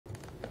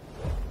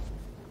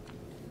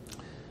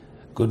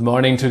Good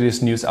morning to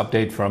this news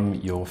update from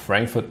your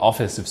Frankfurt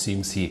office of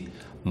CMC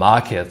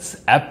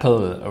Markets.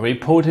 Apple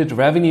reported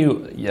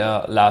revenue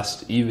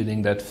last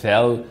evening that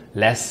fell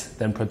less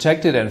than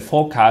projected and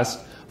forecast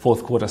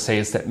fourth quarter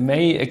sales that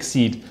may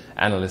exceed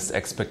analysts'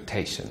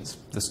 expectations.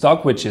 The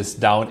stock, which is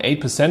down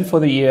 8% for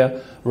the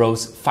year,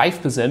 rose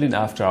 5% in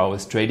after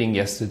hours trading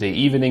yesterday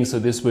evening, so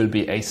this will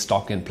be a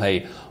stock in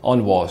play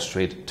on Wall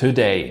Street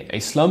today. A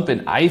slump in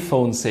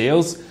iPhone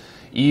sales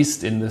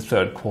eased in the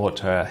third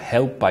quarter,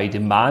 helped by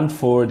demand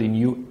for the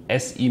new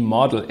SE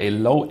model, a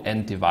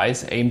low-end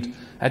device aimed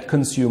at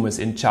consumers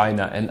in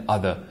China and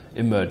other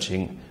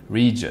emerging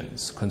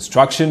regions.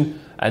 Construction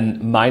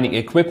and mining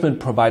equipment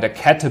provider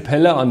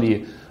Caterpillar, on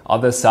the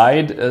other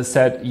side,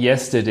 said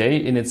yesterday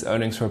in its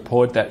earnings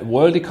report that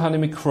world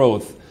economic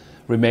growth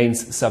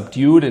remains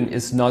subdued and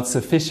is not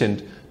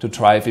sufficient to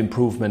drive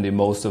improvement in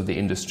most of the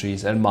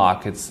industries and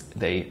markets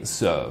they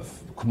serve.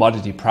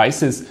 Commodity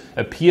prices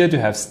appear to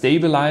have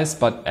stabilized,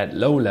 but at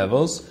low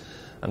levels,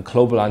 and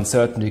global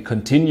uncertainty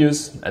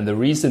continues, and the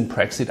recent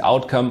Brexit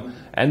outcome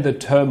and the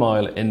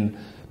turmoil in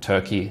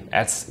Turkey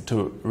adds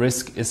to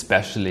risk,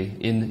 especially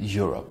in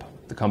Europe.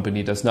 The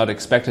company does not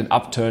expect an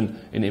upturn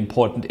in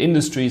important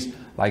industries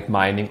like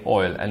mining,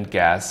 oil and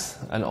gas,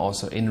 and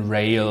also in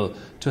rail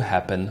to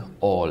happen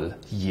all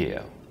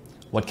year.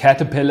 What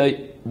Caterpillar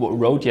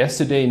wrote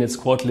yesterday in its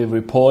quarterly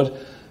report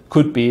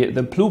could be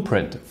the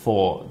blueprint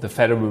for the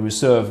Federal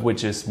Reserve,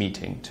 which is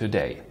meeting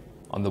today.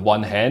 On the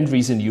one hand,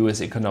 recent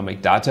US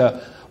economic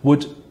data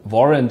would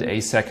warrant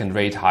a second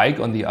rate hike.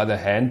 On the other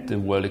hand, the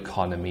world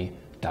economy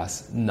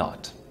does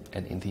not.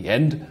 And in the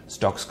end,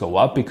 stocks go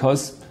up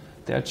because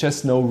there are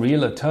just no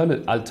real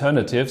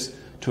alternatives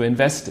to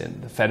invest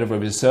in. The Federal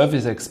Reserve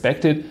is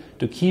expected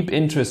to keep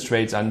interest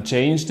rates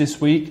unchanged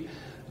this week,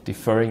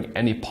 deferring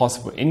any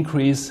possible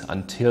increase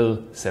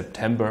until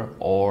September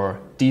or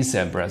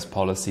December as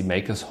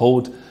policymakers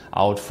hold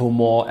out for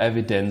more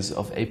evidence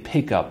of a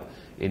pickup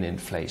in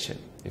inflation.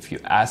 If you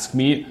ask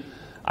me,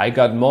 I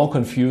got more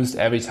confused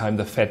every time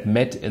the Fed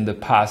met in the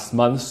past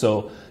month,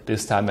 so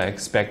this time I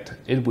expect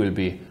it will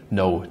be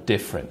no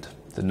different.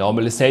 The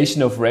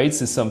normalization of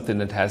rates is something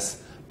that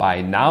has,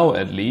 by now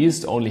at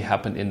least, only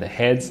happened in the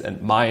heads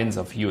and minds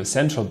of US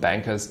central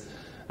bankers.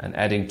 And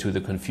adding to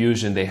the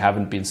confusion, they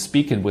haven't been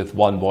speaking with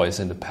one voice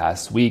in the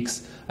past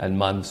weeks and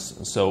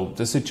months, so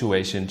the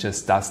situation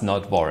just does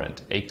not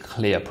warrant a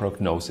clear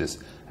prognosis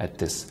at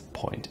this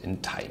point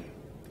in time.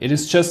 It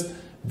is just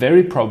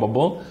very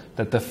probable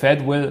that the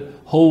Fed will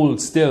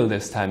hold still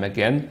this time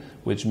again,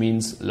 which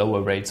means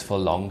lower rates for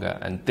longer,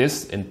 and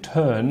this in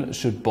turn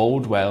should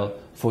bode well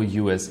for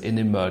US in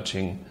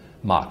emerging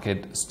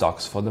market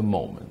stocks for the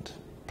moment.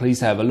 Please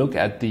have a look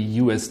at the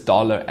US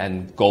dollar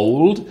and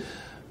gold.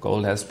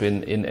 Gold has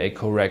been in a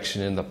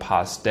correction in the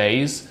past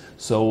days,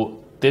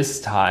 so this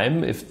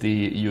time, if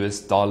the US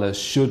dollar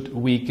should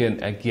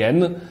weaken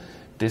again,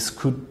 this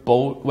could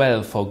bode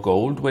well for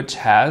gold, which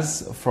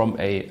has, from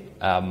a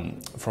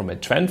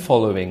trend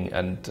following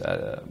and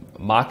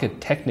market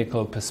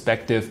technical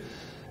perspective,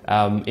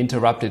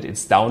 interrupted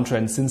its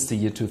downtrend since the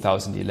year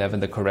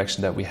 2011. The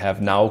correction that we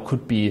have now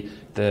could be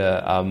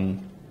the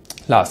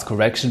last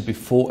correction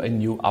before a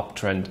new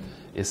uptrend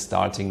is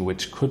starting,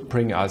 which could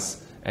bring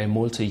us a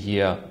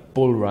multi-year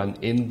bull run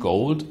in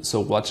gold. So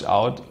watch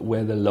out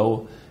where the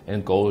low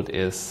in gold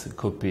is.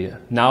 Could be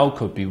now,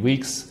 could be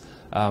weeks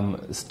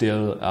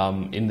still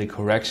in the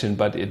correction,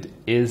 but it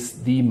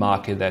is the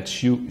market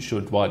that you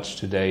should watch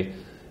today.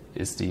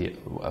 Is the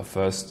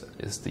first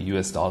is the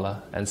US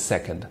dollar, and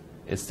second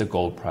is the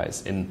gold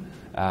price in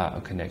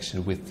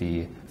connection with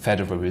the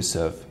Federal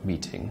Reserve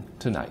meeting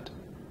tonight.